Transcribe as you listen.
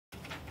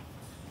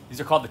These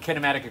are called the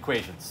kinematic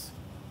equations.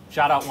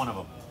 Shout out one of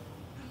them.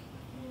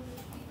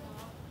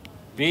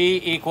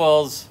 V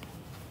equals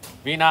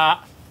V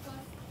naught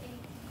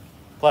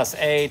plus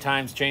A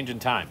times change in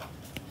time.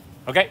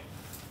 Okay?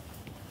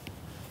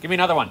 Give me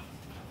another one.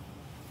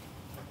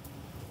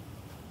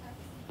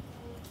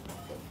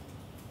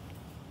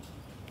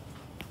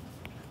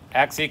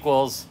 X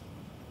equals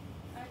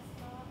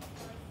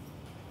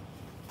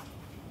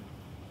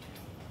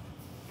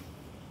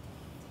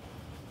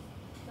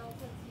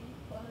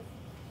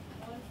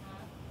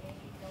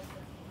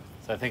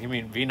so I think you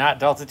mean V naught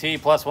delta T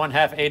plus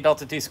 1/2 A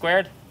delta T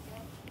squared?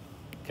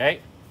 Okay.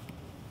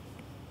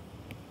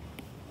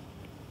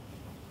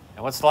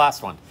 And what's the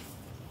last one?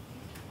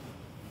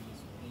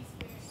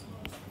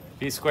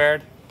 B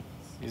squared.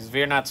 Is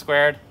V naught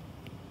squared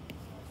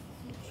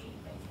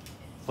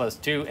plus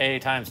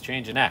 2A times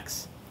change in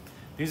X.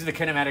 These are the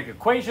kinematic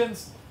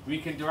equations. We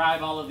can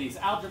derive all of these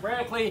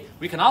algebraically.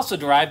 We can also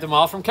derive them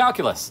all from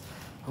calculus.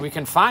 We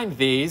can find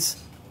these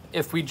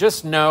if we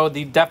just know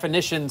the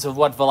definitions of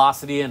what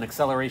velocity and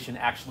acceleration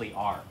actually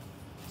are.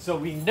 So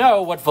we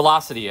know what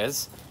velocity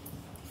is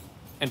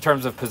in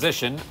terms of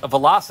position. A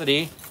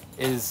velocity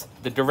is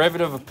the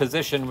derivative of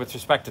position with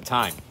respect to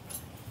time,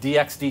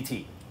 dx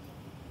dt.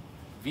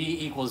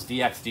 V equals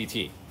dx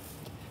dt.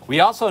 We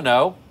also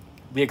know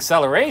the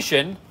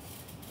acceleration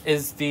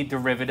is the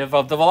derivative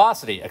of the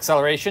velocity.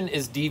 Acceleration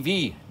is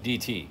dv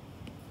dt.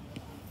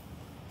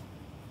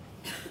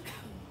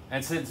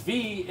 And since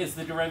v is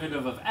the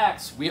derivative of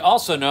x, we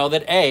also know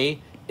that a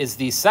is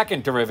the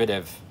second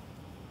derivative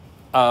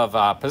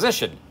of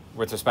position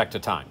with respect to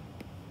time.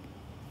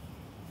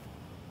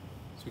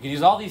 So we can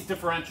use all these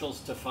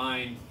differentials to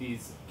find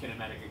these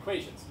kinematic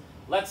equations.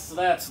 Let's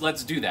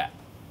do that.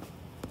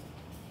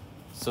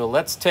 So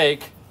let's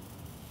take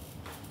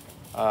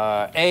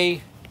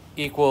A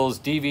equals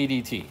dv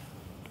dt.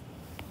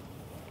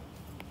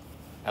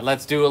 And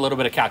let's do a little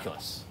bit of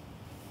calculus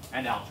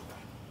and algebra.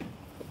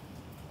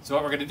 So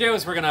what we're going to do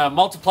is we're going to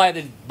multiply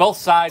both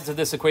sides of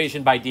this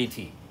equation by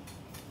dt.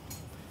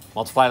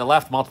 Multiply the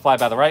left, multiply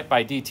by the right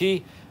by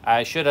dt.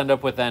 I should end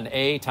up with then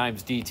A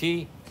times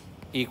dt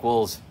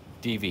equals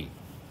dv.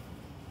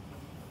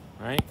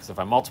 All right? Because if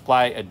I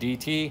multiply a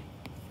dt,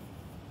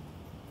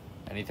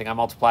 anything I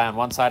multiply on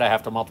one side, I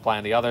have to multiply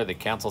on the other. That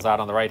cancels out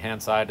on the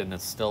right-hand side, and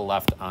it's still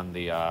left on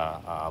the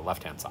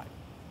left-hand side.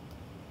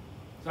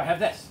 So I have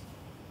this.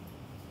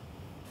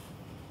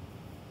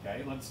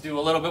 Okay, let's do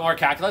a little bit more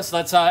calculus.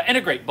 Let's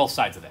integrate both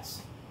sides of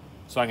this.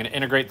 So I'm going to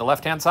integrate the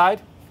left-hand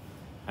side,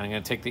 and I'm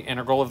going to take the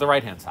integral of the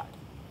right-hand side.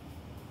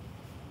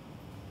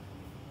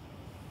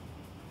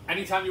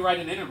 Anytime you write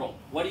an integral,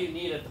 what do you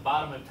need at the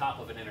bottom and top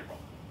of an integral?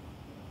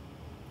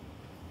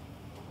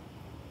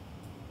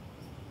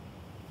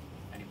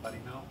 Anybody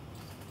know?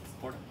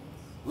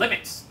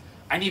 Limits.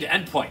 I need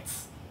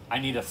endpoints. I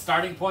need a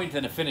starting point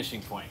and a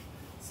finishing point.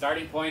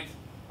 Starting point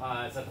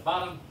is at the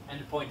bottom,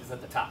 end point is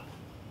at the top.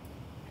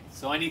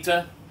 So I need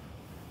to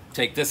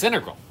take this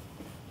integral.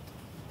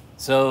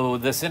 So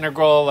this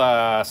integral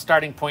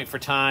starting point for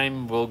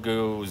time will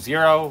go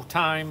 0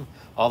 time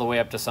all the way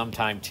up to some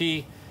time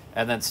t.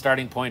 And then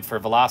starting point for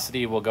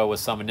velocity will go with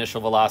some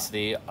initial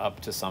velocity up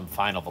to some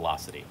final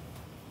velocity.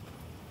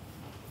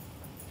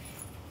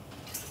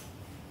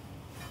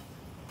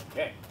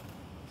 Okay,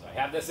 so I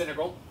have this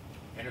integral.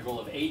 Integral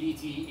of a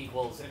dt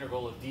equals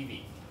integral of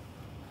dv.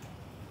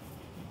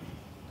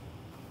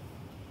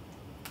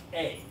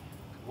 A.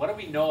 What do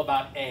we know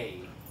about A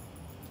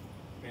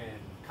in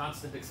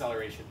constant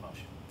acceleration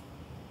motion?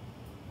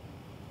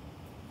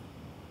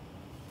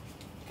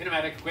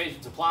 Kinematic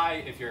equations apply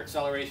if your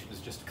acceleration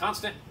is just a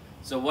constant.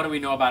 So what do we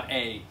know about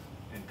A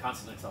in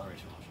constant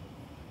acceleration motion?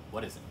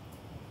 What is it?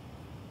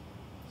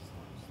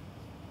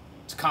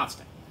 It's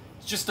constant.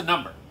 It's just a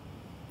number.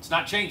 It's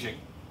not changing.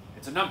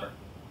 It's a number.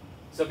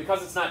 So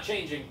because it's not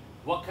changing,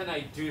 what can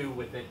I do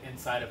with it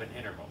inside of an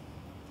integral?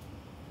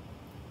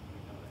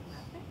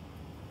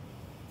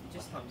 It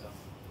just comes out.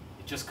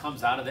 It just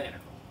comes out of the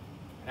integral.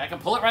 And I can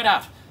pull it right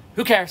out.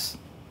 Who cares?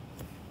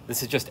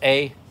 This is just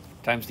A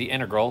times the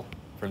integral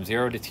from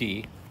 0 to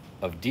t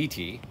of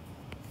dt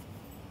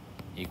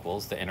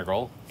equals the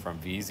integral from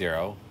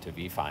v0 to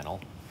v final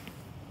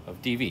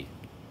of dv.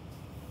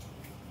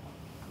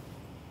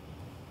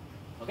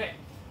 Okay.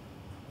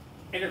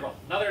 Integral.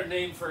 Another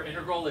name for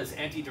integral is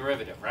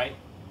antiderivative, right?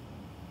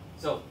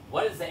 So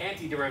what is the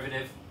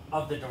antiderivative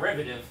of the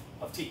derivative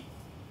of t?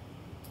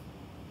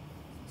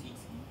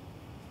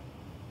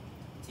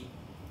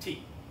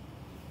 T.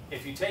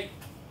 If you take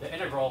the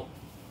integral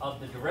of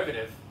the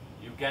derivative,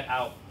 you get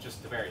out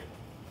just the variable.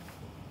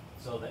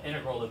 So the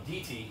integral of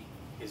dt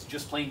is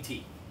just plain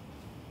t.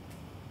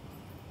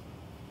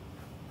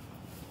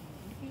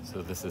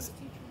 So this is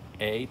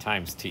a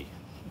times t.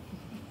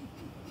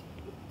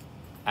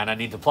 And I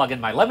need to plug in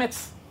my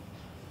limits.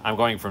 I'm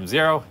going from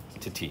 0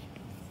 to t.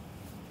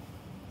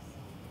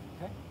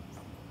 Okay.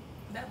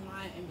 That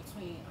line in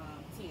between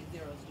t and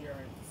 0 is your,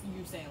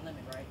 you saying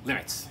limit, right?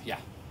 Limits, yeah.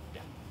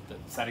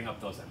 Setting up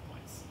those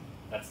endpoints.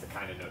 That's the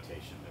kind of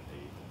notation that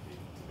they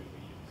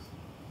typically use.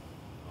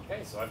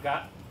 Okay, so I've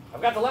got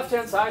I've got the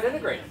left-hand side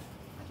integrated.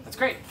 That's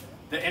great.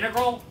 The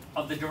integral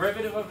of the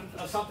derivative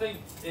of something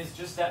is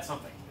just that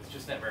something. It's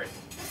just that variable.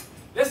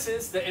 This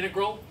is the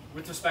integral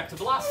with respect to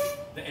velocity,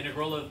 the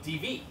integral of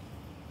dv.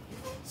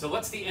 So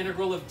what's the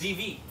integral of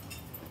dv?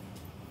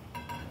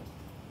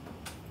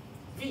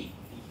 V.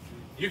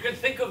 You can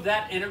think of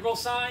that integral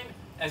sign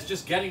as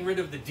just getting rid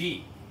of the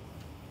d.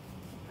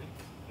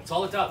 That's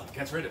all it does. It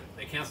gets rid of it.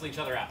 They cancel each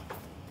other out.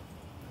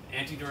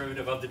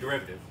 Antiderivative of the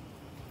derivative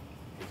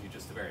gives you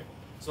just the variable.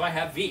 So I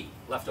have v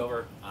left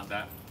over on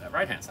that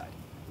right-hand side.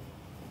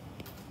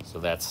 So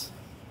that's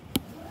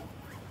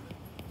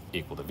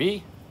equal to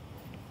v.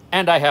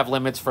 And I have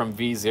limits from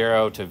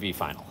v0 to v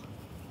final.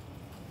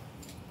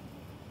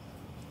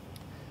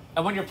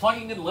 And when you're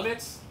plugging in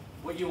limits,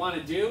 what you want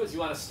to do is you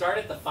want to start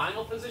at the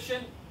final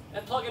position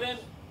and plug it in,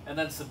 and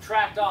then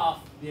subtract off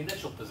the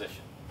initial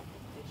position.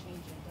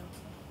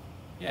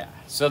 Yeah,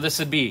 so this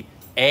would be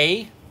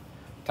a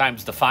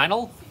times the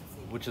final,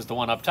 which is the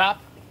one up top,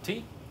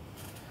 t,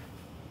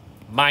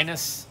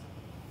 minus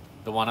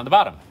the one on the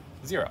bottom,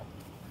 0.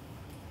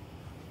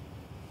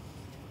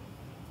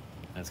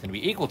 That's going to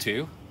be equal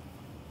to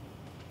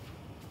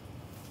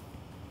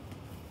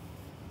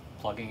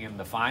plugging in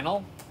the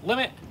final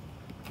limit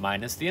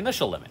minus the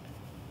initial limit.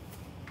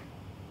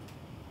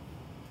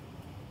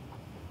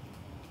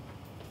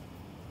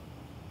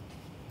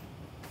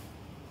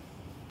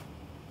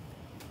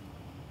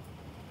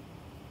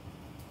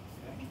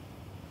 Okay.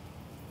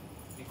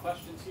 Any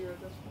questions here at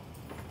this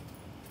point?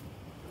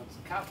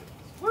 Some calculus.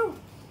 Woo!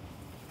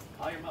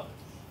 Call your mothers.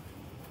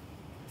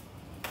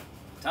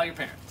 Tell your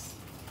parents.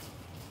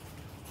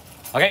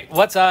 Okay,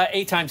 what's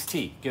a times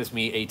t? Gives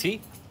me at.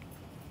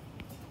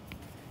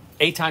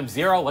 A times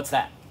 0, what's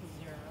that?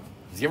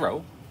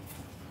 0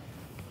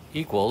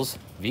 equals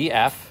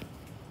Vf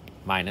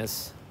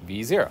minus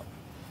V0.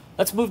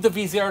 Let's move the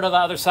V0 to the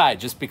other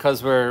side just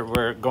because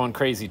we're going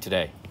crazy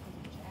today.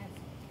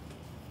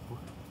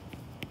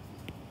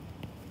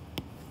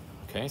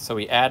 Okay, so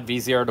we add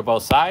V0 to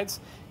both sides,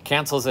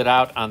 cancels it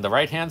out on the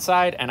right-hand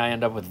side, and I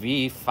end up with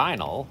V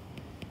final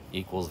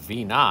equals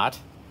V naught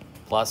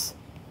plus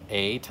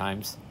A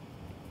times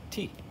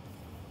T.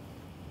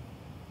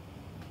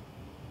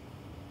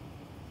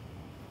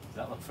 Does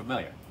that look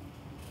familiar?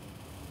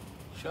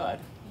 Should.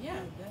 Yeah,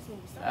 that's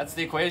what we started. That's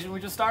the equation we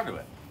just started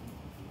with.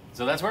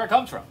 So that's where it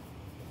comes from.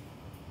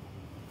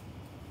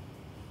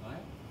 All right.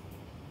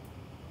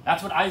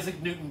 That's what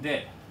Isaac Newton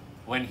did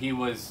when he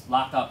was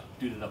locked up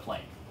due to the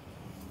plague.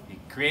 He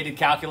created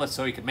calculus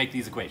so he could make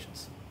these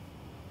equations.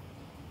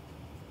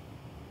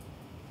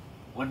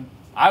 When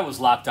I was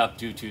locked up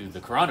due to the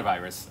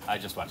coronavirus, I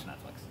just watched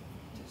Netflix.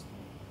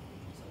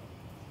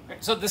 Okay,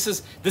 so this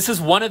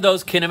is one of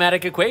those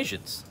kinematic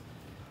equations.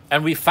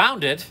 And we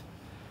found it,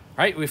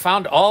 right? We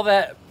found all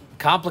that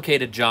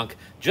complicated junk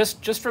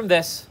just from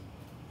this.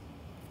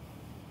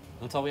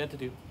 That's all we had to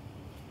do.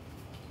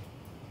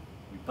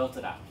 We built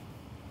it out.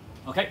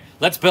 Okay,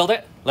 let's build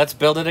it. Let's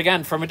build it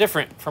again from a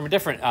different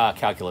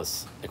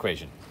calculus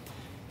equation.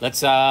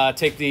 Let's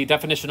take the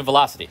definition of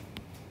velocity.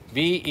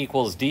 V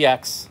equals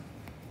dx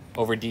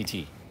over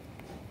dt.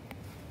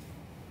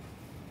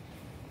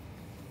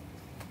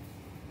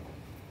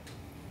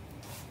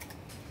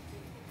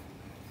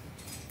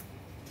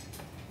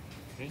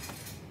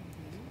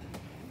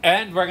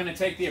 And we're going to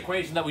take the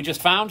equation that we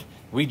just found.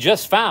 We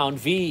just found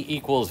V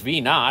equals V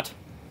naught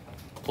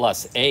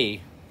plus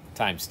A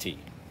times T.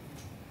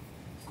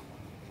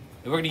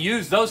 And we're going to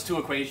use those two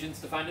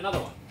equations to find another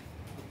one.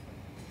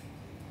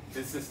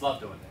 Physicists love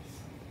doing this.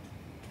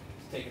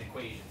 Just taking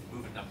equations,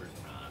 moving numbers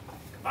around,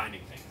 combining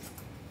things.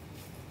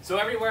 So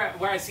everywhere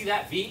where I see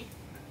that V,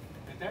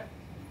 right there,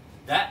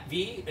 that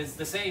V is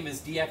the same as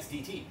dx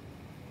dt.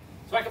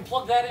 So I can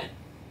plug that in.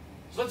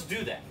 So let's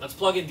do that. Let's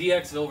plug in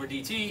dx over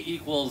dt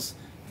equals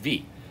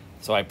V.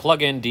 So I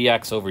plug in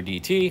dx over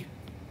dt,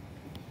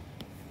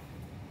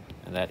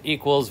 and that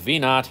equals V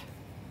naught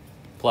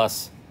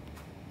plus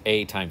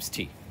A times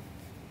T.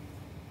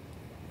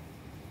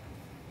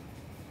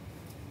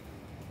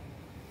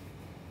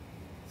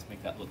 Let's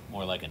make that look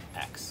more like an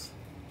X.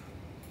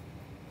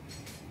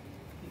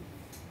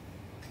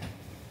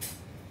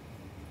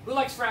 Who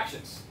likes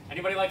fractions?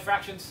 Anybody like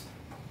fractions?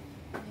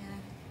 Yeah.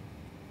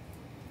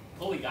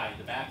 Pulley guy in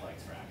the back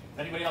likes fractions.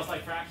 Anybody else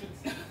like fractions?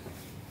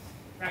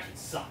 Fractions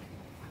suck.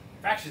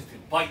 Fractions can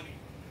bite me.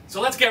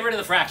 So let's get rid of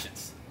the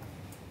fractions.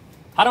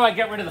 How do I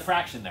get rid of the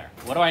fraction there?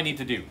 What do I need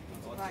to do?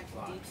 Multiply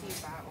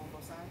dt by on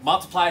both sides.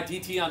 Multiply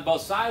dt on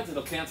both sides.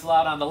 It'll cancel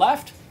out on the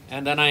left.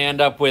 And then I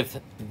end up with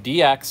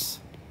dx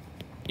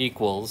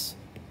equals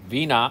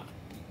V naught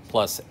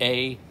plus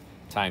A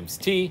times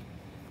T.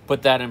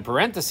 Put that in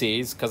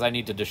parentheses because I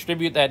need to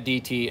distribute that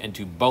dt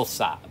into both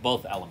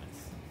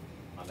elements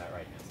on that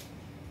right hand side.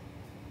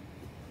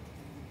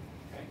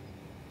 Okay.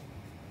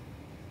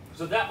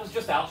 So that was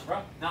just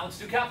algebra. Now let's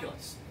do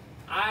calculus.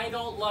 I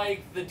don't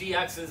like the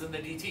dx's and the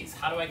dt's.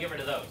 How do I get rid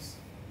of those?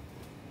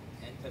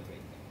 Integrate.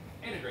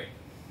 Integrate.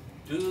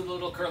 Do the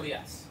little curly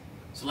s.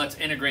 So let's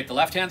integrate the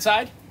left-hand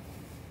side.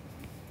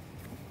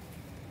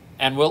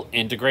 And we'll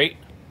integrate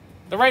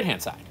the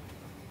right-hand side.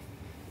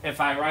 If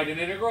I write an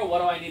integral, what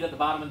do I need at the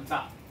bottom and the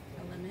top?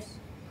 A limit.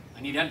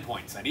 I need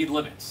endpoints. I need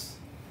limits.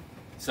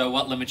 So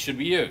what limits should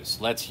we use?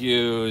 Let's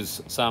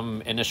use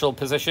some initial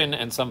position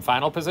and some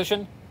final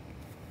position.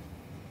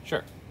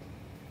 Sure.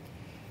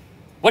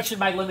 What should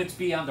my limits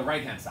be on the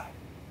right-hand side?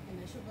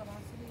 Initial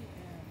velocity and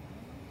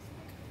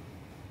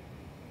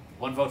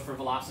One vote for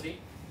velocity,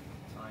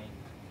 Time.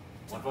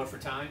 one vote for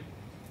time.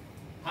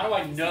 How do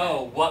I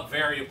know what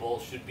variable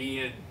should be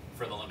in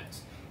for the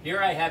limits? Here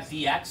I have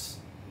dx,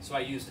 so I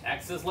used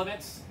x as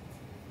limits.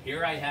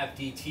 Here I have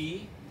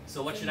dt,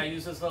 so what should I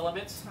use as the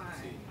limits? time.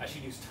 I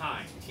should use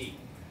time, t.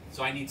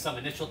 So I need some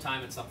initial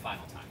time and some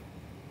final time.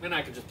 Then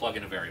I can just plug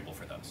in a variable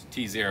for those,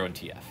 t0 and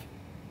tf.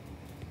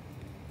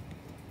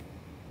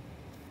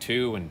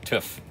 2 and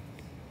tuf.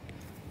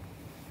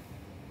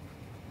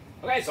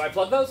 Okay, so I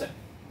plug those in.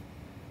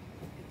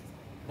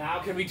 Now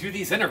can we do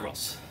these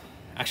integrals?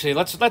 Actually,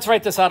 let's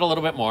write this out a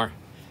little bit more.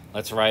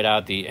 Let's write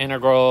out the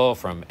integral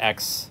from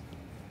x0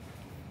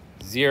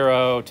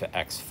 to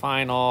x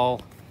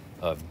final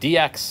of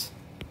dx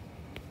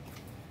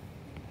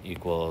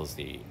equals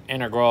the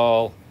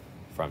integral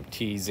from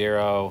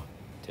t0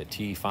 to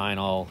t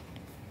final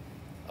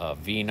of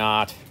v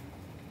naught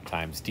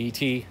times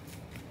dt.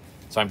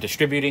 So I'm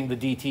distributing the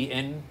dt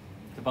in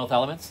to both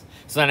elements.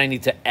 So then I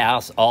need to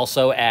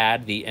also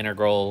add the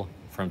integral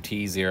from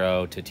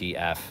t0 to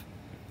tf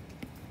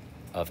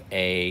of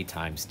a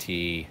times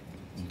t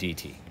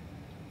dt.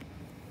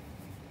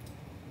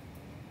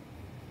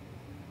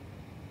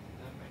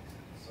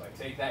 So I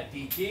take that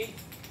dt,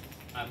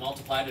 I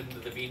multiplied it into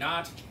the v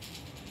naught,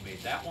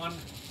 made that one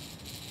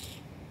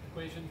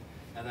equation,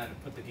 and then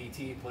put the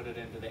dt, put it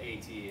into the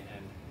at,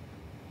 and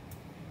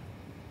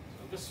so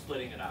I'm just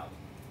splitting it out.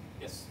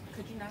 Yes?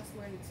 Could you not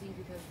square the t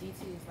because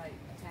dt is like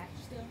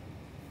attached still?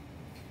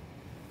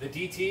 The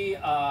dt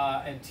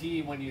and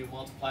t, when you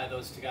multiply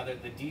those together,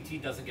 the dt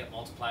doesn't get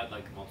multiplied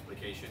like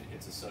multiplication.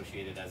 It's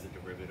associated as a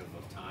derivative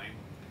of time.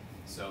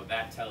 So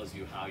that tells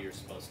you how you're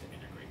supposed to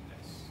integrate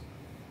this.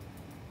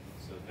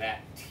 So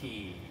that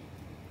t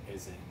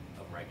isn't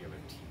a regular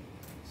t.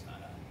 It's not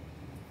a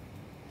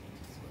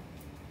dt squared.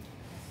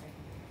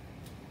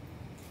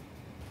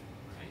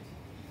 Right?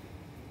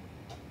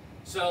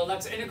 So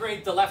let's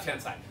integrate the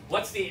left-hand side.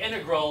 What's the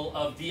integral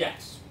of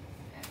dx?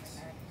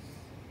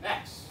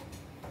 X.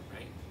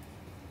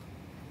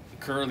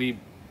 Curly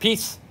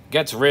piece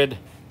gets rid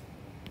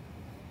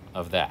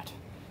of that.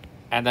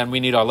 And then we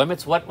need our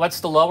limits. What's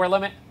the lower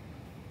limit?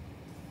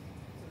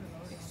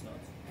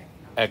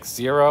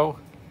 x0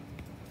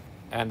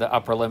 and the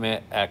upper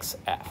limit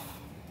xf.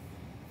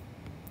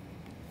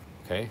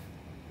 Okay,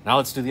 now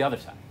let's do the other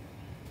side.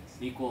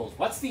 Equals,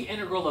 what's the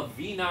integral of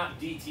v naught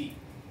dt? V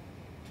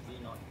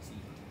naught t.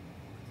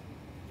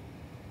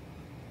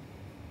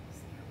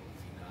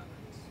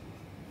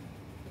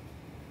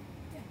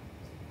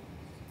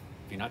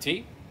 V naught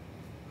t?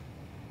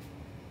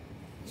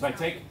 So I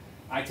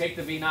take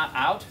the v naught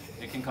out,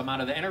 it can come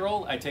out of the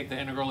integral. I take the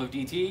integral of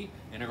dt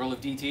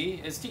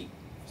is t.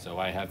 So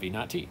I have v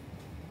naught t.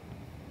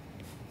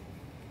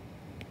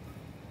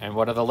 And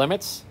what are the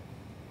limits?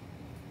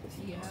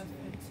 TF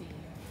and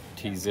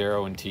T.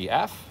 T0 and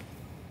tf.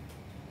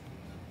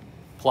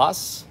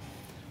 Plus,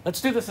 let's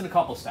do this in a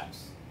couple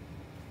steps.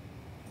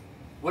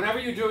 Whenever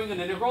you're doing an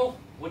integral,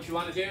 what you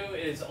want to do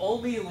is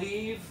only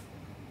leave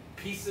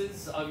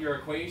pieces of your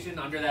equation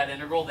under that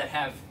integral that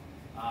have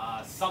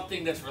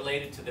something that's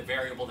related to the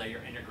variable that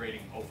you're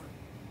integrating over.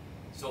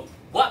 So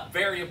what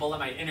variable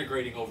am I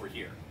integrating over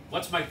here?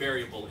 What's my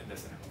variable in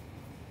this integral?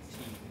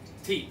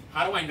 T.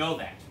 How do I know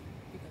that?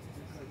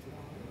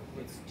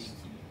 It's dt.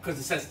 Because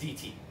it says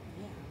dt. Yeah.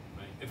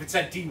 Right? If it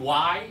said dy,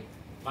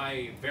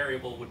 my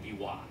variable would be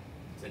y.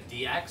 It said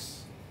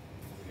dx,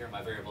 over here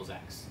my variable is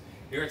x.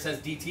 Here it says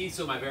dt,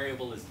 so my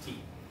variable is t.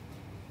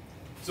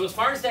 So as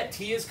far as that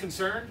t is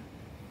concerned,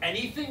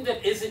 anything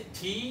that isn't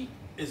t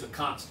is a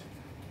constant.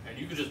 And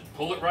you can just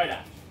pull it right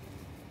out.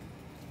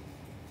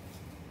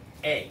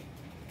 A.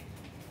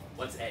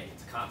 What's a?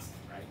 It's a constant,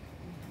 right?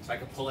 So I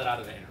can pull it out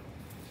of the integral.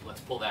 So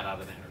let's pull that out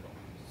of the integral.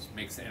 This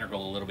makes the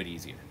integral a little bit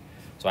easier.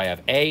 So I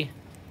have a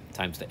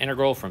times the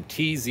integral from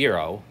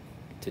t0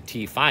 to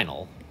t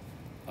final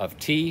of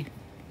t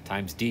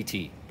times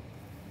dt.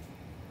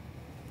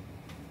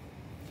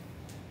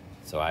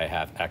 So I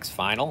have x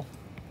final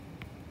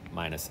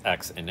minus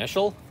x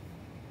initial.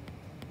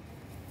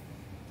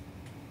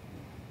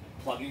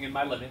 Plugging in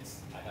my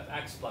limits, I have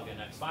x, plug in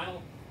x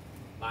final,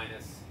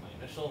 minus my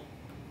initial,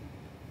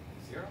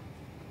 0.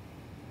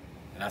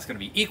 And that's going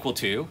to be equal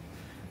to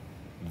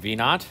v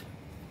naught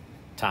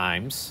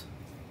times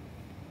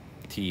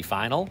t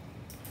final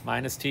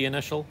minus t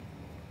initial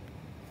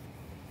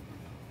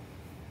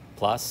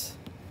plus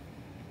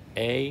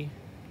a.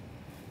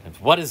 And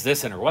what is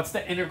this integral? What's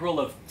the integral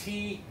of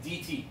t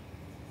dt?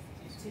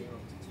 T0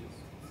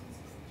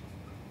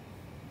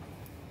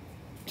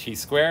 to T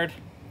squared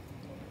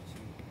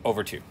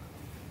over 2. Okay.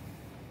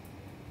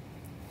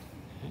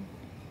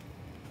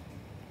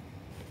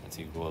 That's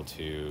equal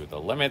to the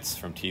limits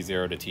from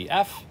t0 to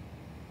tf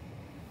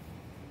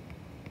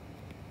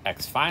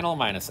x final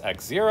minus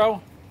x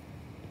 0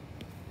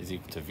 is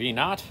equal to v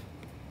naught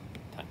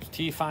times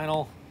t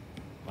final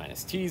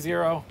minus t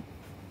 0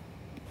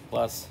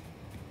 plus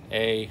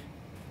a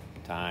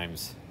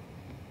times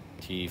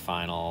t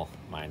final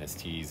minus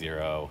t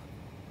 0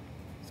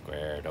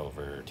 squared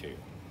over 2.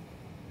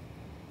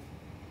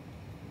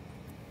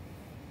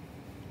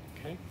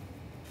 Okay.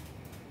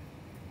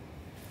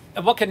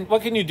 And what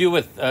can you do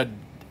with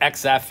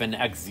xf and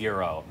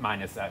x0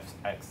 minus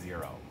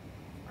x0?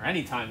 Or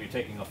any time you're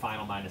taking a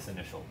final minus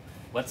initial.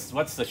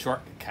 What's the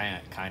short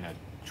kind of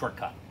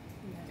shortcut?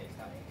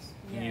 Delta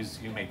x.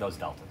 You make those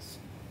deltas.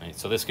 Right?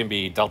 So this can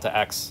be delta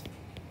x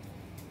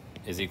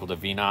is equal to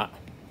v naught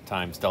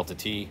times delta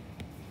t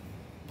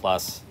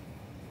plus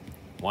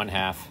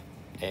 1/2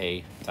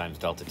 a times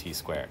delta t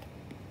squared.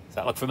 Does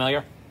that look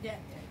familiar? Yeah.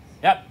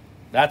 Yep.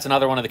 That's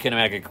another one of the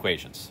kinematic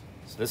equations.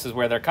 So this is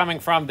where they're coming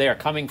from. They are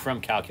coming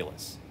from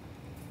calculus.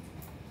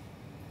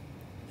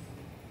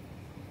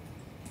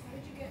 How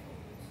did you get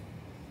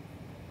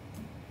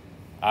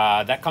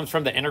That comes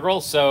from the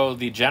integral. So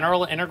the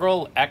general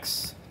integral,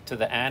 x to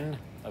the n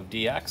of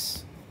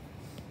dx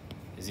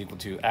is equal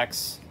to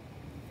x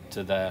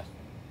to the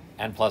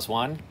n plus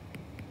 1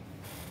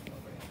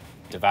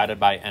 divided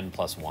by n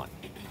plus 1.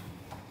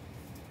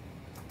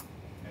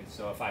 Okay,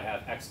 so if I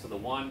have x to the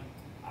 1,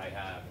 I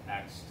have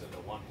x to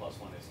the 1 plus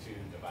 1 is 2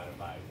 divided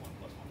by 1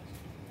 plus 1 is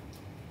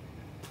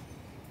 2.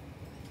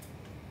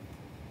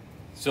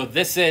 So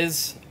this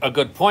is a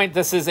good point.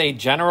 This is a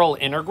general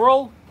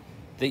integral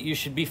that you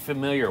should be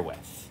familiar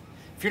with.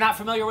 If you're not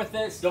familiar with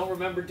this, don't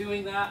remember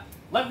doing that,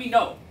 let me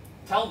know.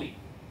 Tell me.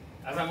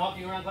 As I'm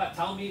walking around class,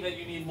 tell me that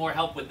you need more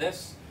help with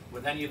this,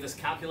 with any of this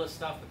calculus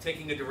stuff, with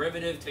taking a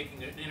derivative,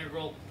 taking an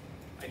integral.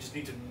 I just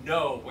need to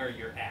know where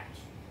you're at.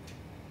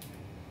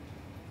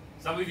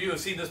 Some of you have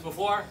seen this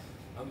before.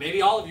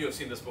 Maybe all of you have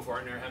seen this before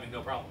and you're having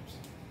no problems.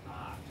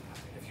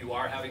 If you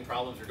are having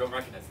problems or don't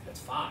recognize it, that's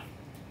fine.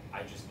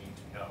 I just need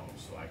to know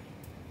so I can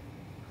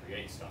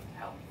create stuff to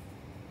help.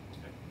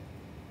 Okay.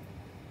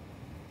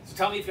 So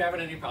tell me if you're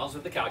having any problems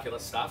with the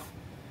calculus stuff.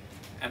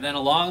 And then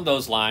along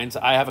those lines,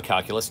 I have a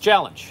calculus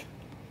challenge.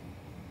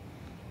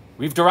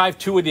 We've derived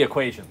 2 of the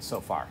equations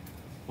so far.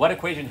 What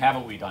equation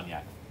haven't we done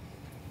yet?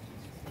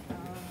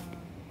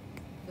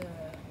 the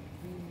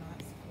v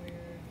naught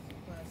squared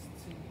plus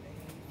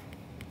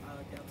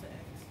 2a delta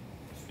x?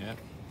 Yeah.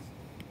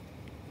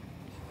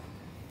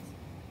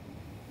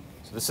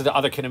 So this is the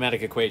other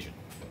kinematic equation.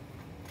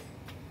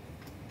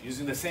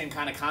 Using the same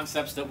kind of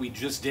concepts that we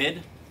just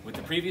did with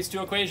the previous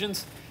 2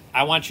 equations,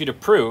 I want you to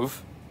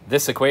prove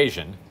this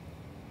equation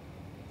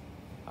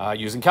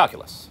using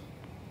calculus.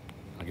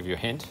 I'll give you a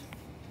hint.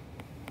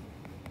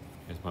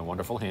 Here's my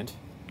wonderful hint.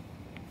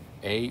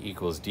 A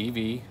equals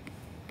dv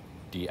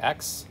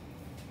dx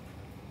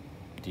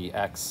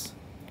dx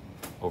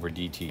over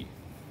dt.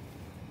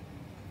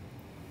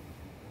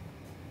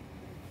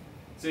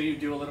 So you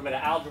do a little bit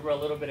of algebra, a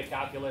little bit of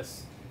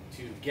calculus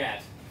to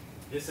get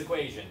this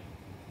equation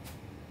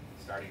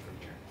starting from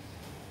here.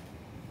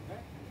 Okay.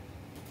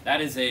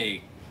 That is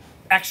a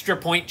extra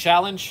point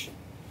challenge.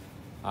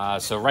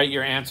 So write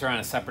your answer on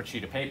a separate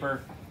sheet of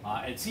paper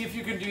and see if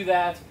you can do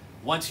that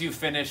once you've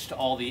finished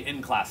all the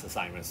in-class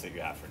assignments that you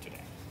have for today.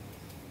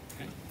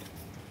 Okay.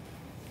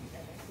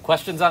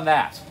 Questions on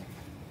that?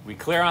 We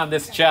clear on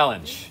this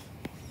challenge?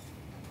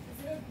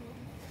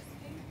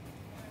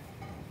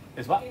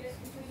 Is what?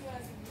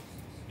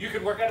 You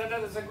can work at it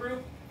as a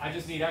group. I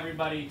just need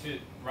everybody to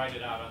write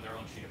it out on their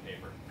own sheet of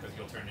paper because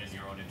you'll turn in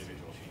your own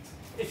individual sheets.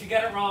 If you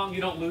get it wrong,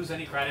 you don't lose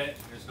any credit.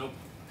 There's no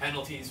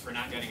penalties for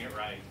not getting it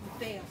right.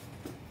 Fail.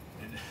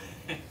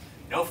 And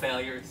no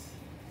failures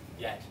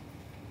yet.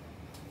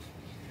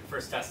 Your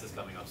first test is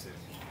coming up soon.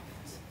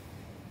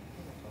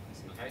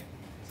 Okay?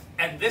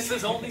 And this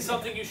is only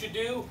something you should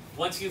do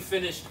once you've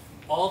finished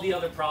all the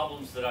other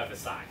problems that I've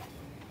assigned.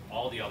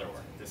 All the other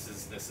work. This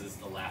is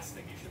the last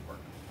thing you should work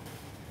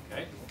on.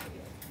 Okay?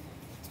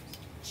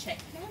 Check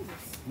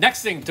Kansas.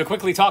 Next thing to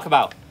quickly talk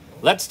about.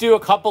 Let's do a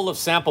couple of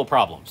sample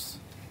problems.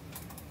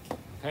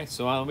 Okay,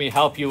 so let me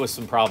help you with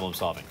some problem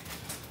solving.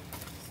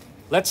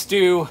 Let's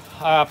do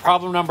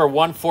problem number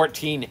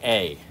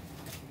 114A.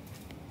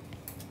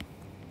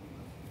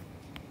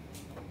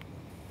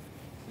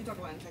 You talk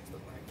about in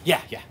textbook, right?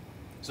 Yeah.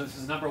 So this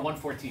is number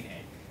 114A.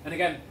 And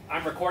again,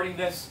 I'm recording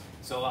this,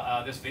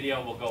 so this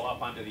video will go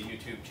up onto the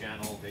YouTube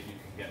channel that you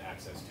can get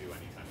access to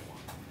anytime you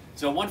want.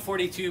 So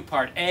 142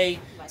 part A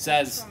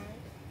says,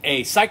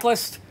 a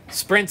cyclist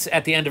sprints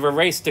at the end of a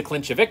race to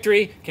clinch a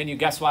victory. Can you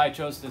guess why I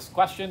chose this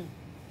question?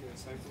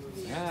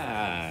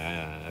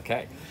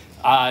 Okay.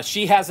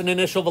 She has an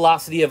initial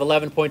velocity of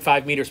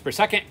 11.5 meters per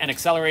second and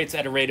accelerates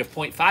at a rate of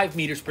 0.5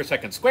 meters per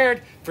second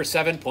squared for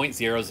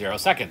 7.00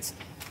 seconds.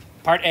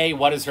 Part A,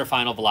 what is her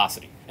final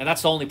velocity? And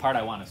that's the only part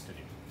I want us to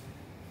do.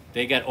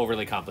 They get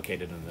overly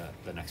complicated in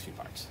the next few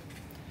parts.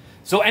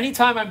 So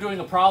anytime I'm doing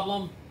a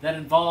problem that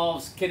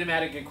involves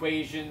kinematic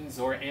equations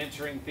or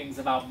answering things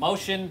about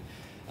motion,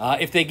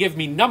 if they give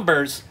me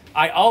numbers,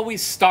 I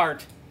always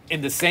start in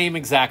the same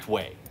exact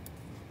way.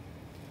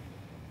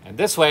 And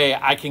this way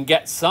I can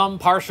get some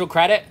partial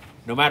credit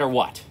no matter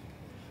what.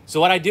 So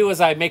what I do is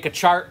I make a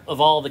chart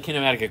of all the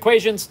kinematic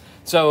equations.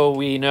 So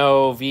we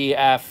know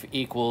VF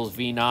equals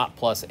V naught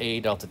plus A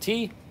delta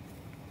T.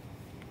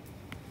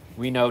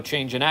 We know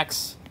change in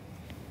X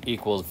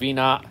equals V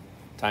naught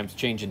times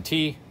change in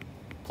T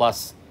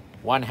plus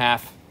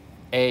 1/2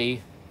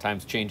 A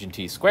times change in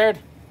T squared.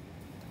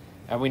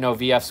 And we know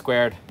VF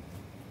squared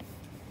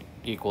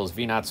equals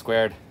V naught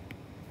squared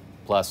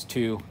plus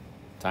 2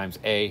 times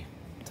A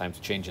times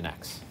change in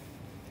X.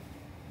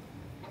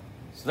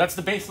 So that's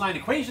the baseline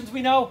equations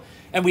we know.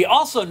 And we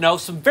also know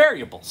some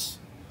variables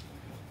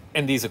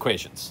in these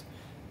equations.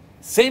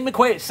 Same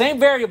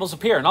variables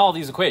appear in all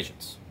these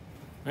equations,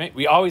 right?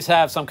 We always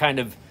have some kind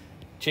of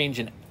change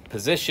in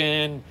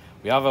position.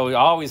 We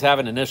always have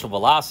an initial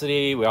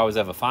velocity. We always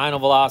have a final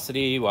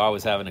velocity. We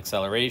always have an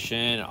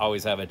acceleration.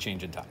 Always have a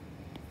change in time.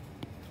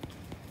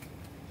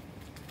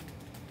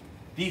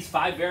 These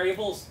 5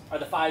 variables are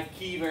the 5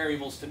 key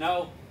variables to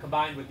know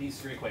combined with these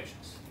 3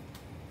 equations.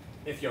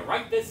 If you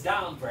write this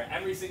down for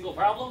every single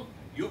problem,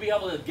 you'll be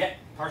able to get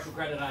partial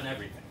credit on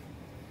everything.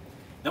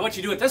 Now what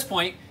you do at this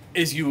point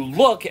is you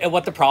look at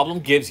what the problem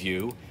gives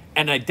you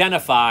and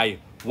identify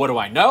what do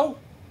I know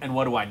and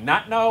what do I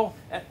not know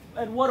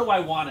and what do I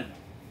want to know.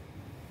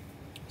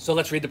 So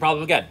let's read the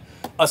problem again.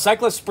 A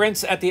cyclist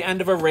sprints at the end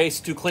of a race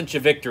to clinch a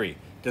victory.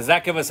 Does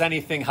that give us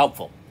anything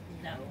helpful?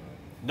 No.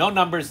 No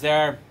numbers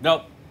there.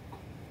 Nope.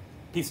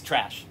 Piece of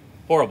trash.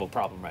 Horrible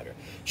problem writer.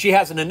 She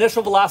has an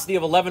initial velocity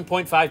of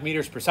 11.5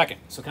 meters per second.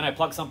 So can I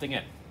plug something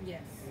in?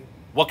 Yes.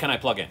 What can I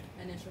plug in?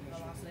 Initial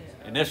velocity.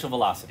 Initial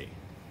velocity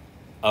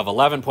of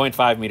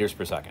 11.5 meters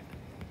per second.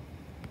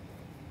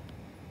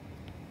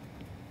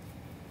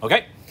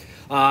 Okay.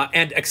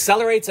 And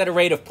accelerates at a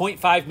rate of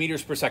 0.5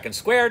 meters per second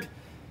squared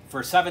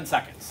for 7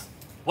 seconds.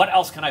 What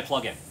else can I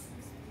plug in?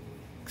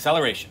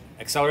 Acceleration.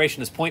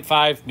 Acceleration is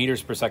 0.5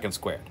 meters per second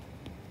squared.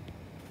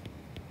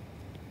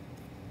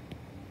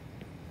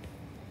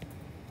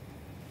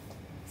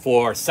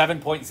 For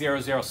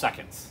 7.00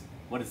 seconds.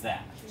 What is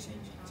that?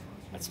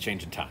 That's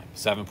change in time.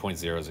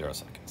 7.00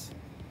 seconds.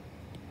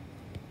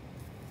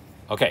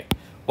 Okay.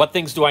 What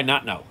things do I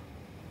not know?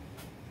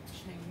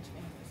 Change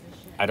in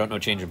position. I don't know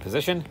change in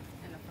position.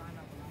 And the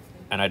final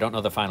velocity. And I don't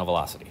know the final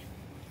velocity.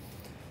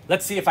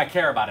 Let's see if I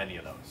care about any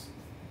of those.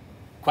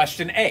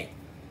 Question A.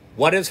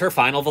 What is her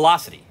final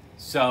velocity?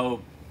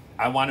 So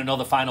I want to know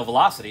the final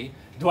velocity.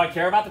 Do I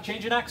care about the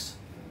change in X?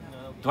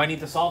 No. Do I need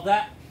to solve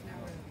that?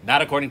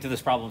 Not according to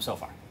this problem so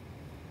far.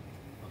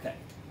 Okay.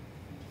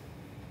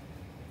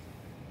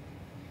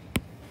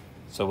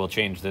 So we'll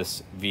change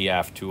this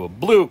VF to a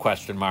blue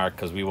question mark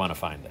because we want to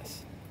find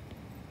this.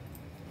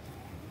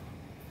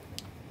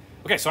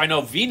 Okay, so I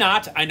know V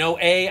naught, I know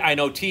A, I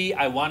know T,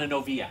 I want to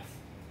know VF.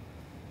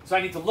 So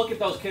I need to look at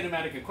those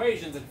kinematic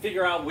equations and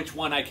figure out which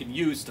one I can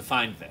use to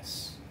find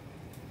this.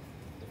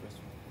 The first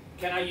one.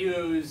 Can I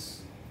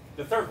use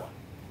the third one?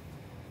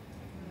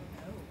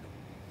 No.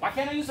 Why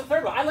can't I use the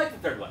third one? I like the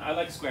third one. I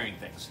like squaring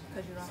things.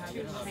 Because you don't have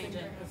your change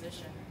in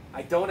position.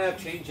 I don't have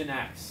change in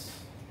X.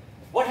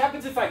 What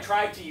happens if I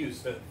tried to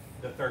use the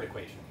third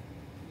equation?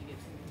 You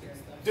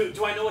get to use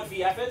Do I know what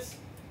VF is?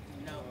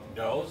 No.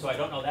 No, so I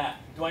don't know that.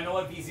 Do I know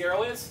what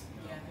V0 is?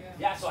 Yeah.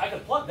 Yeah, so I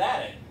could plug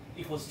that in.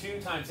 Equals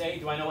 2 times A.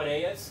 Do I know what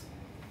A is?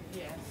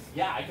 Yes.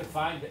 Yeah, I could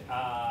find,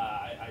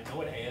 I know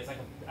what A is.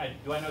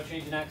 Do I know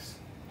change in X?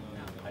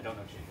 No. I don't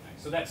know change in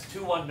X. So that's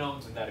 2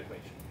 unknowns in that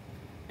equation.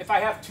 If I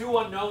have 2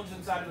 unknowns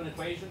inside of an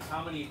equation,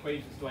 how many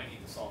equations do I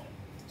need to solve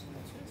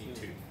it? You need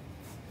 2.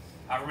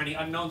 However many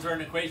unknowns are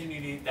in an equation, you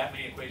need that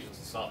many equations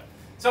to solve it.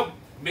 So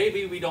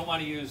maybe we don't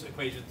want to use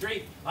equation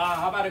 3.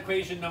 How about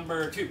equation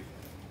number 2?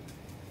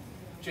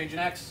 Change in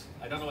X,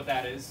 I don't know what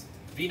that is.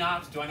 V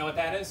naught, do I know what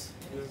that is?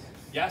 Yes.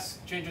 Yes.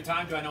 Change in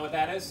time, do I know what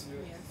that is?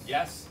 Yes.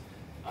 Yes.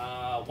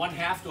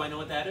 1/2, do I know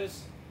what that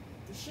is?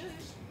 You should.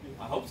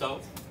 I hope so.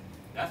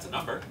 That's a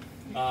number.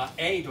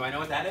 A, do I know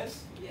what that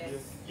is? Yes.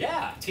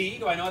 Yeah. T,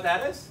 do I know what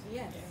that is?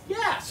 Yes.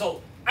 Yeah,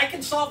 so I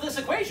can solve this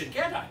equation,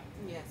 can't I?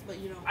 Yes, but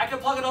you don't. I can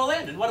plug it all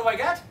in, and what do I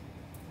get?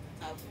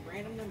 A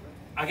random number.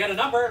 I get a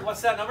number, and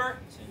what's that number?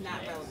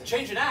 Not relevant.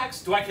 Change in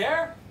X, do I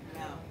care?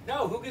 No.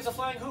 No, who gives a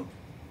flying hoop?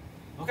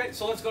 Okay,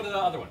 so let's go to the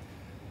other one.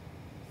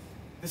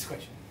 This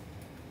equation.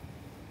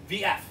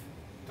 VF,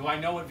 do I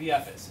know what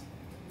VF is?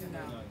 No.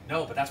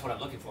 No, but that's what I'm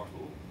looking for.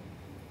 Ooh.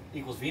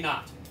 Equals V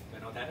naught. Do I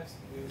know what that is?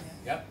 Yes.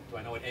 Yep. Do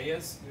I know what A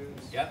is?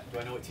 Yes. Yep. Do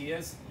I know what T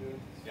is? Yes.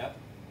 Yep.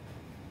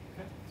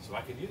 Okay, so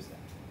I can use that.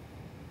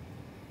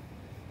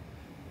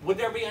 Would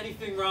there be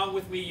anything wrong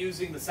with me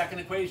using the second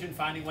equation,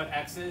 finding what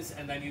X is,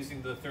 and then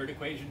using the third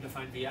equation to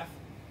find VF?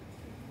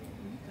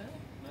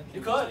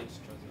 You could.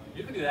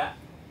 You could do that.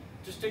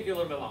 Just take you a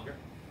little bit longer.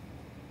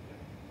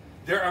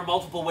 There are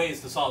multiple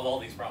ways to solve all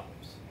these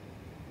problems.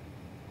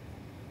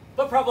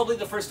 But probably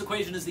the first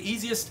equation is the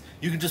easiest.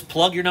 You can just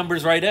plug your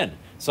numbers right in.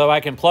 So I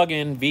can plug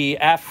in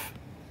VF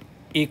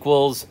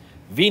equals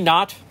V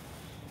naught.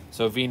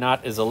 So V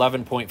naught is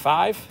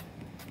 11.5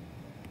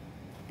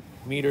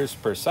 meters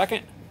per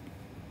second.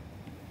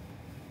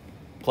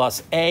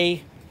 Plus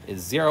A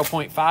is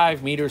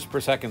 0.5 meters per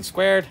second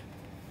squared.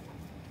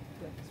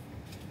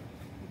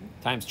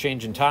 Times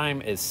change in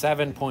time is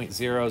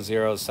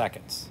 7.00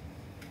 seconds.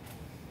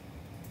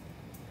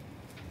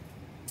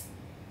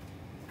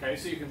 Okay,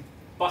 so you can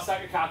bust out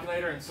your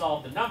calculator and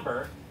solve the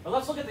number, but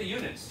let's look at the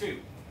units too.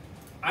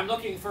 I'm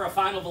looking for a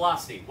final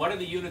velocity. What are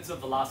the units of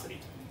velocity?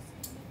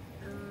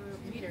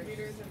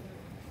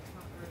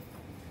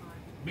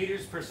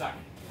 Meters per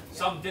second.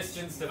 Some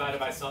distance divided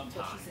by some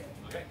time.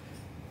 Okay.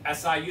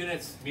 SI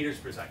units, meters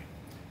per second.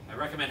 I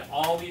recommend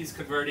always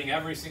converting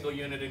every single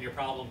unit in your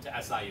problem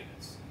to SI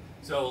units.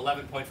 So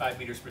 11.5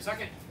 meters per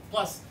second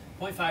plus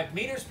 0.5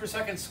 meters per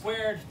second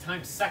squared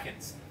times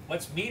seconds.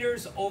 What's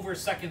meters over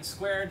seconds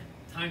squared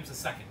times a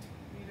second?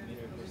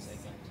 Meter per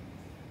second.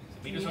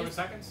 So meters over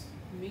seconds?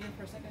 Meter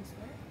per second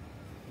squared?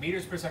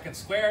 Meters per second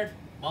squared,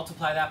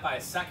 multiply that by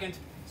a second.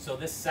 So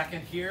this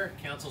second here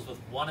cancels with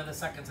one of the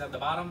seconds at the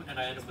bottom, and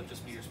I end up with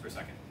just meters per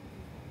second.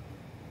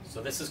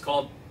 So this is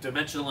called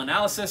dimensional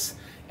analysis.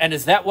 And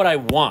is that what I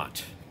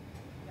want?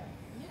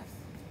 Yes.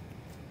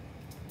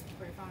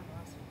 For your final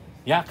velocity.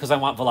 Yeah, because I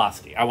want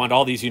velocity. I want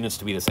all these units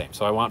to be the same.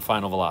 So I want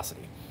final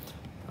velocity.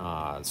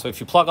 So if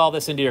you plug all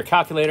this into your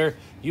calculator,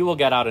 you will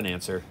get out an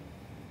answer.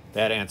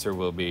 That answer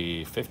will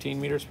be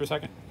 15 meters per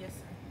second. Yes,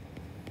 sir.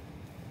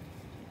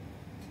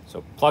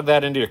 So plug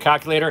that into your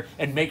calculator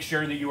and make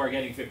sure that you are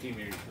getting 15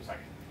 meters per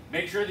second.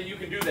 Make sure that you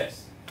can do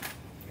this.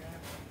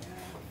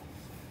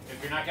 If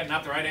you're not getting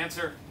out the right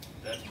answer,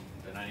 then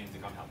I need to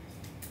come help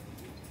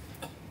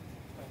you.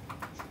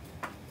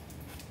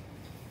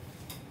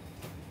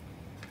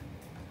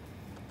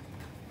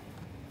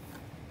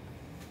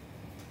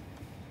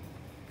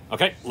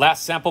 Okay,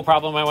 last sample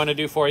problem I want to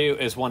do for you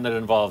is one that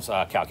involves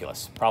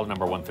calculus, problem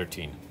number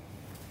 113.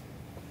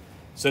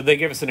 So they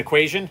give us an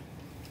equation.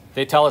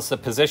 They tell us the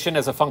position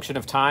as a function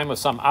of time of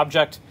some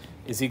object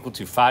is equal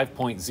to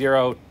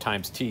 5.0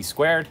 times t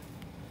squared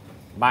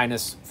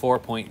minus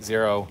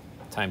 4.0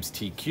 times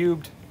t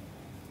cubed.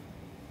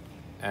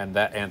 And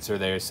that answer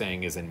they're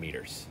saying is in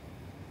meters.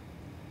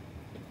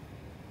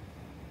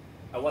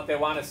 And what they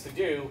want us to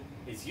do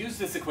is use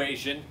this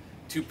equation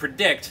to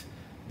predict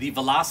the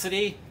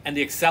velocity and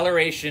the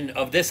acceleration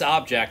of this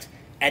object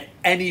at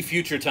any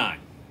future time.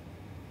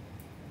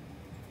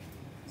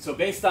 So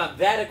based on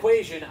that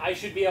equation, I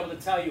should be able to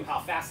tell you how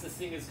fast this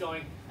thing is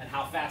going and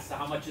how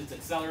much it's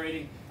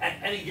accelerating at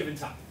any given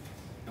time,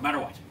 no matter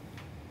what.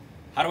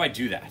 How do I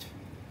do that?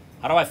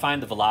 How do I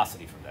find the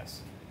velocity from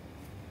this?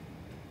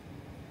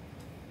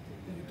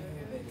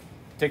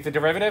 Take the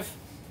derivative.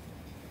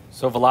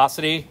 So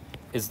velocity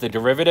is the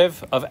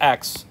derivative of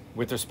x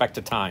with respect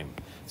to time.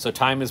 So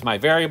time is my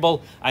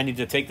variable. I need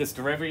to take this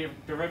derivative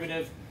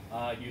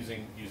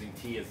using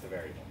t as the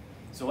variable.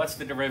 So what's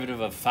the derivative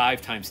of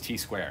 5 times t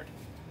squared?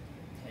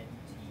 10t.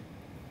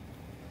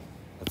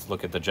 Let's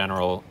look at the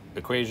general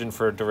equation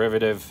for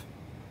derivative.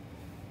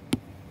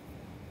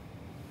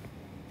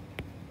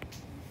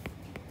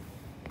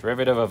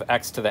 Derivative of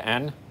x to the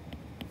n.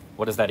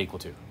 What is that equal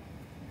to?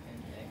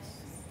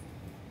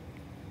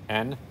 N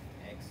N,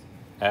 x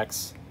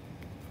x,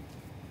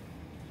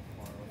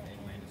 power of n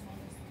minus 1.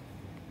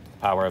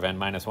 power of n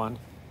minus 1.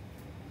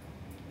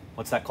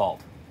 What's that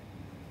called?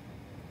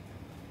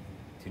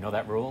 Do you know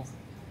that rule?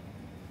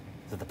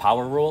 Is it the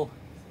power rule?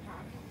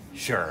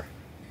 Sure.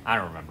 I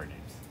don't remember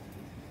names.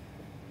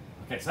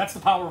 Okay, so that's the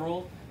power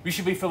rule. We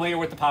should be familiar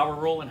with the power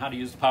rule and how to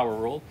use the power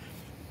rule.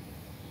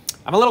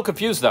 I'm a little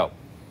confused though.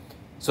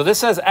 So this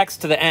says x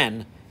to the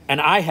n, and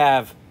I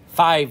have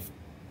 5t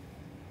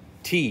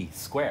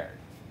squared.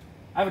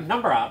 I have a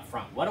number out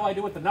front. What do I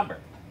do with the number?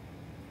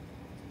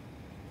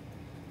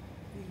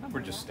 The number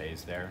just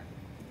stays there.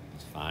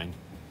 It's fine.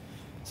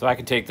 So I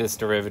can take this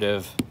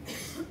derivative,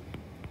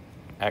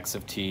 x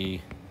of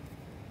t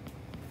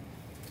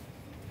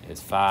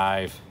is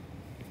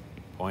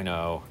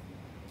 5.0.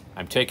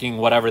 I'm taking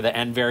whatever the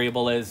n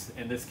variable is.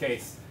 In this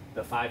case,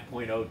 the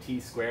 5.0 t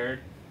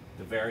squared.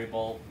 The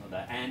variable,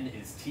 the n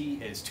is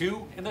t is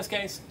 2 in this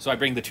case. So I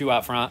bring the 2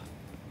 out front.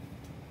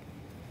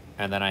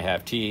 And then I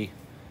have t.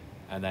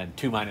 And then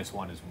 2 minus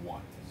 1 is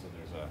 1. So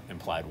there's an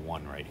implied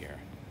 1 right here.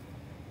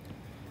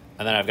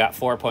 And then I've got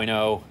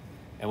 4.0.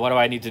 And what do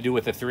I need to do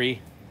with the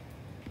 3?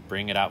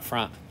 Bring it out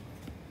front.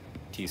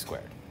 T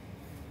squared.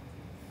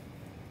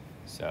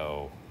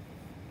 So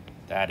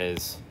that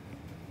is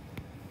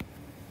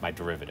my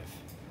derivative.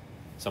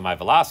 So my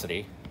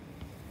velocity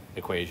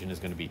equation is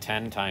going to be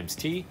 10 times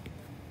t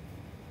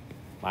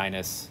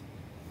minus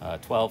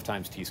 12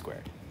 times t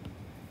squared.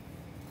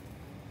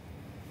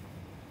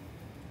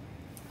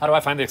 How do I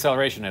find the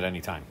acceleration at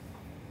any time?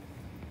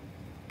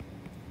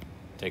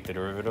 Take the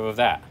derivative of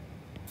that,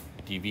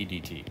 dv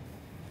dt.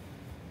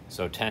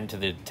 So 10 to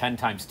the 10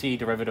 times t,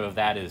 derivative of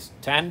that is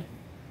 10,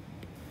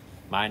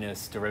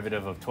 minus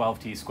derivative of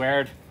 12t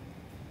squared,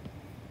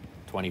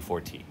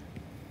 24t. Be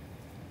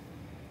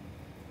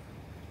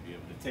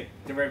able to take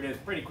derivatives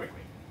pretty quickly.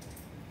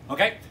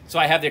 Okay, so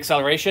I have the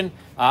acceleration.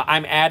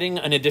 I'm adding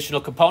an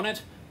additional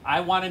component. I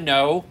want to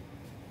know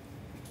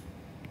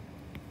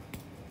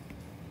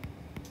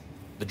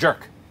the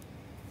jerk.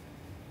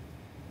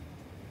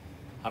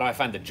 How do I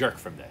find the jerk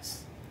from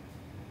this?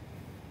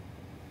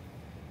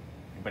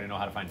 Anybody know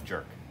how to find a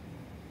jerk?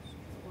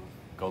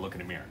 Go look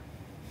in a mirror.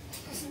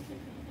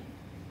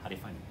 How do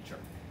you find a jerk?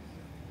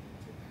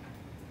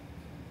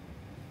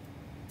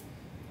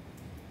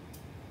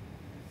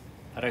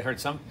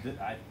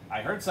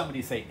 I heard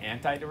somebody say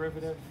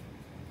antiderivative.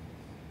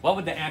 What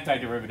would the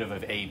antiderivative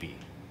of A be?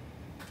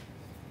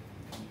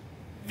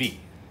 V.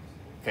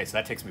 Okay, so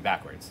that takes me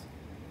backwards.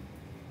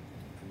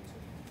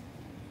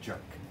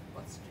 Jerk.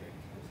 What's jerk?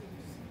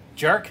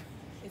 Jerk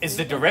is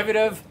the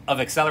derivative of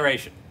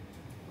acceleration.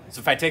 So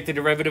if I take the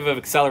derivative of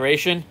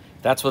acceleration,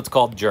 that's what's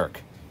called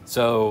jerk.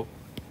 So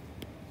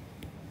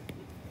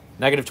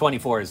negative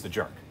 24 is the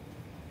jerk.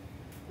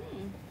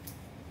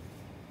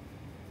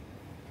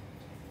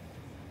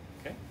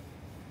 Okay.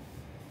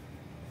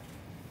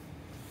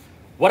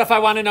 What if I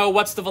want to know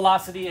what's the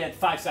velocity at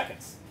 5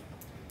 seconds?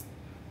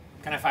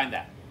 Can I find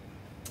that?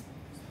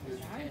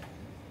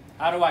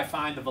 How do I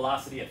find the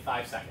velocity at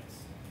 5 seconds?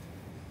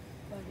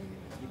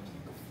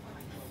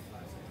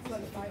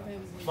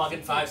 Plug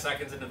in 5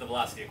 seconds into the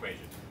velocity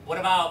equation. What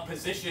about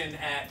position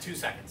at 2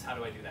 seconds? How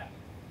do I do that?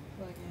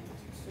 Plug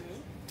in 2.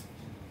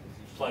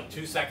 Plug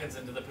 2 seconds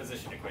into the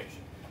position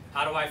equation.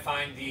 How do I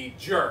find the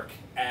jerk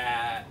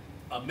at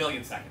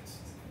 1,000,000 seconds?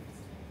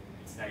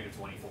 It's negative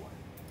 24.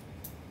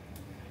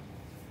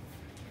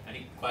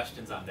 Any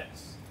questions on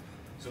this?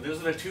 So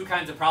those are the two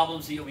kinds of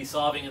problems that you'll be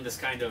solving in this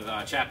kind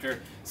of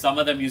chapter. Some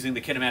of them using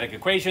the kinematic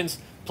equations,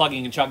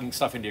 plugging and chugging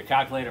stuff into your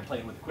calculator,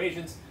 playing with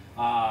equations,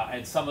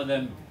 and some of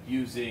them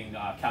using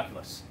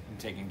calculus and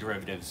taking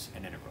derivatives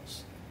and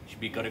integrals. You should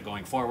be good at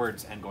going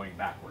forwards and going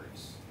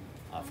backwards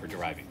for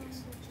deriving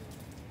these.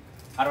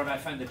 How did I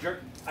find the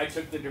jerk? I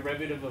took the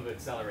derivative of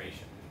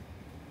acceleration.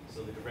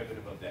 So the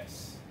derivative of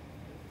this.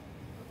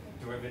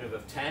 Derivative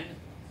of 10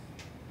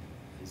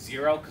 is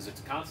 0 because it's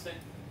a constant.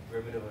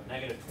 Derivative of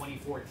negative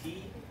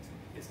 24t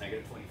is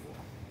negative 24.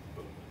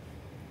 Boom.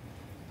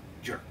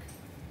 Jerk.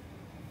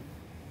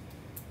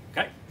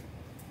 Okay?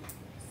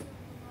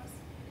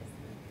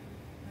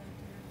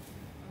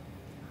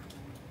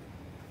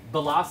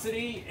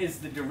 Velocity is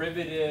the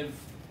derivative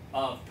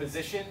of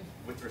position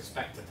with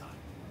respect to time.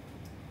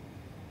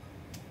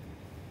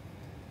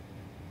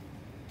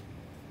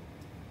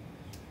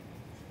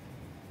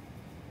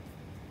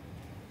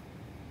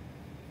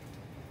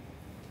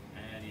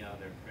 Any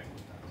other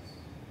preguntas?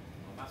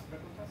 ¿No más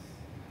preguntas?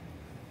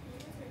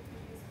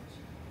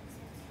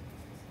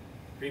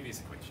 Previous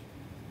equation.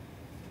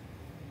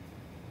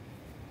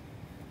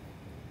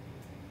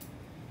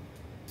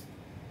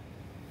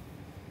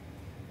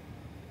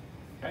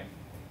 Okay.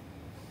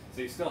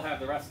 So you still have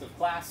the rest of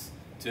class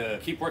to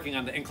keep working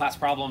on the in-class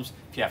problems.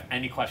 If you have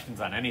any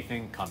questions on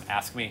anything, come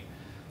ask me.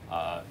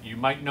 You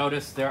might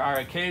notice there are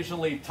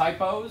occasionally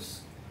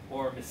typos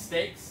or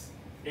mistakes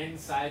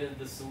inside of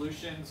the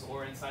solutions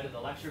or inside of the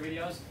lecture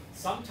videos.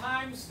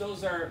 Sometimes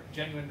those are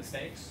genuine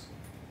mistakes.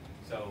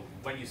 So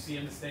when you see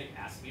a mistake,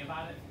 ask me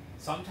about it.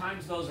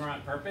 Sometimes those are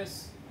on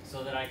purpose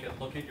so that I can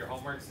look at your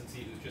homeworks and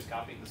see who's just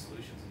copying the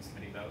solutions and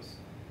submitting those.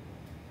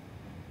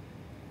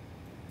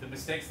 The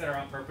mistakes that are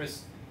on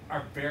purpose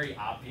are very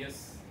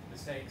obvious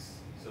mistakes.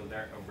 So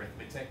they're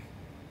arithmetic.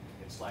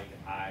 It's like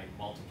I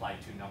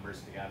multiplied two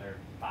numbers together,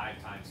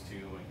 5 times 2,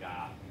 and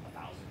got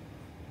 1,000.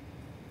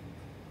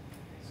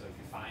 So if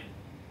you find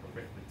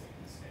arithmetic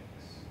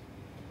mistakes,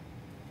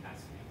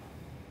 ask me about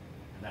it.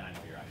 And then I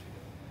know you're actually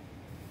doing it.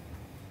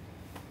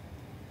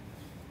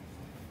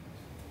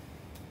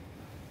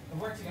 And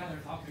work together,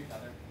 talk to each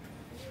other.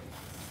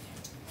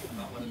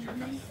 About what is your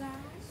question?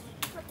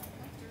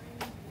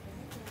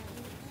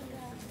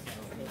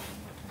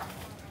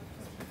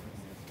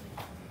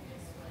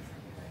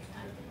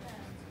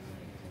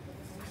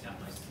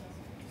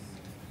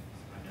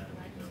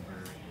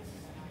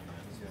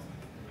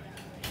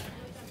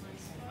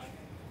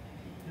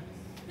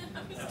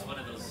 That's one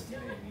of those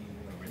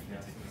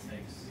arithmetic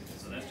mistakes.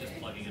 So that's just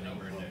plugging a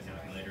number into a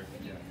calculator.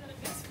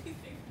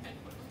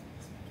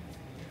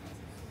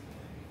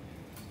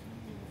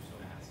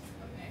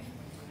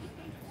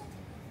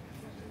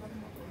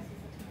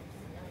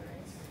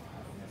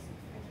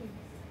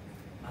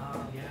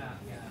 Oh, yeah.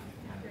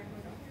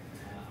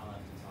 I'll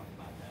have to talk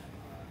about that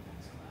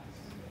next class.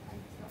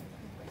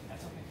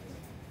 That's okay.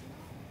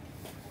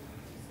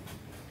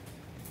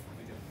 How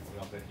we doing? Are we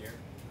all good here?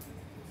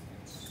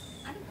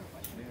 I don't have a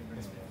question.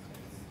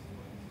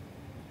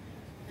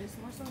 It's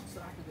more so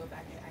I could go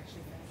back and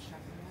actually finish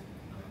chapter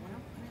 1. When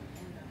I put it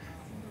in the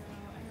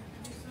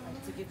like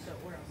to get the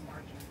order of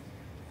margin.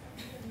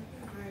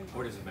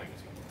 Orders of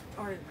magnitude.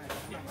 Order of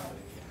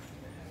magnitude.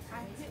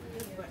 I hit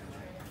this button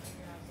right.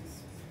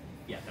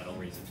 Yeah, that'll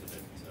raise it to the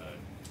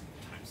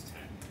times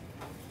 10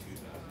 to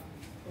the.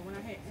 But when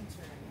I hit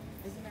enter,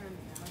 isn't there a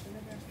margin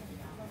in there?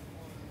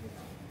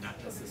 Not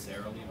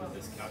necessarily with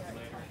this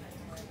calculator.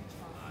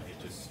 It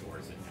just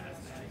stores it as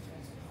that.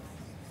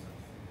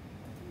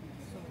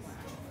 So when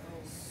I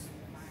close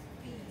my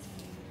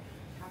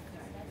how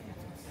could I do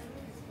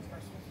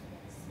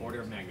that?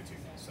 Order of magnitude.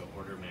 So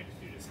order of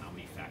magnitude is how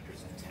many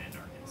factors of 10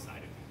 are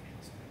inside of each.